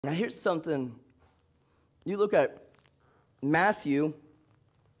Now here's something. You look at Matthew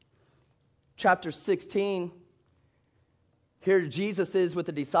chapter 16. Here Jesus is with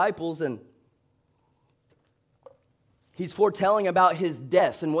the disciples, and he's foretelling about his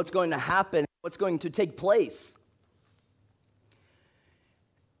death and what's going to happen, what's going to take place.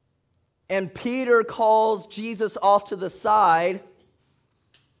 And Peter calls Jesus off to the side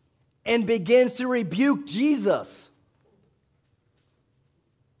and begins to rebuke Jesus.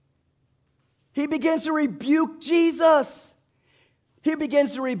 He begins to rebuke Jesus. He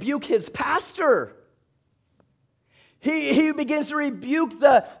begins to rebuke his pastor. He begins to rebuke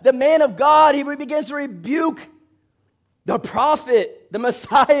the man of God. He begins to rebuke the prophet, the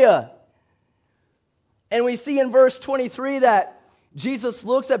Messiah. And we see in verse 23 that Jesus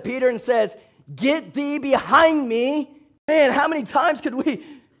looks at Peter and says, "Get thee behind me." Man, how many times could we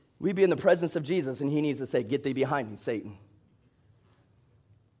be in the presence of Jesus and he needs to say, "Get thee behind me, Satan"?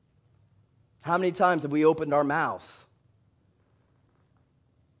 How many times have we opened our mouth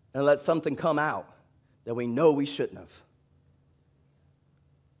and let something come out that we know we shouldn't have?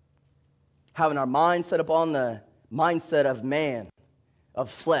 Having our mind set upon the mindset of man, of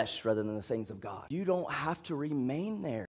flesh, rather than the things of God. You don't have to remain there.